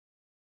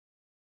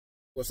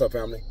What's up,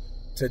 family?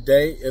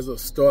 Today is a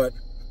start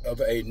of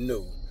a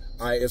new.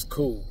 It's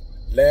cool.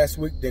 Last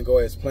week didn't go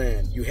as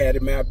planned. You had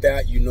it mapped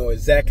out. You know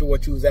exactly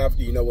what you was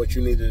after. You know what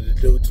you needed to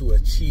do to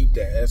achieve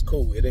that. That's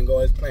cool. It didn't go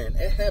as planned.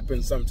 It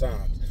happens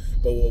sometimes.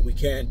 But what we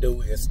can't do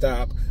is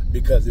stop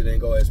because it didn't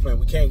go as planned.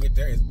 We can't get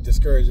there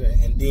discouraged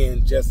and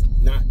then just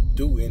not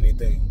do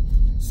anything.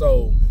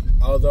 So,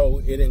 although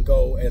it didn't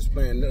go as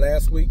planned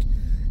last week,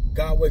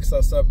 God wakes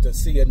us up to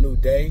see a new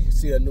day,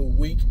 see a new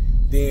week.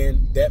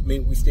 Then that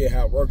means we still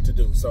have work to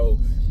do. So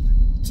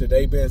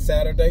today being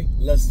Saturday,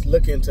 let's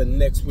look into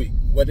next week.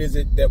 What is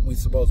it that we're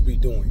supposed to be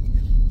doing?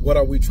 What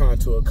are we trying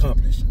to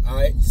accomplish? All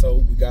right, so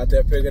we got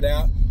that figured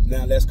out.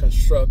 Now let's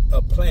construct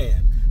a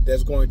plan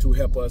that's going to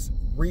help us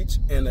reach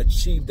and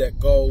achieve that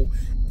goal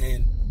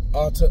and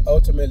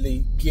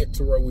ultimately get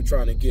to where we're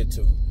trying to get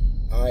to.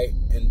 All right,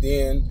 and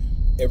then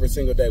every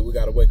single day we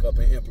got to wake up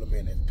and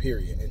implement it,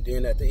 period. And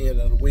then at the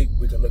end of the week,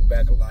 we can look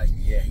back and like,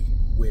 yay,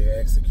 we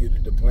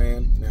executed the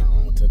plan. Now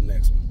on to the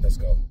next one. Let's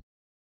go.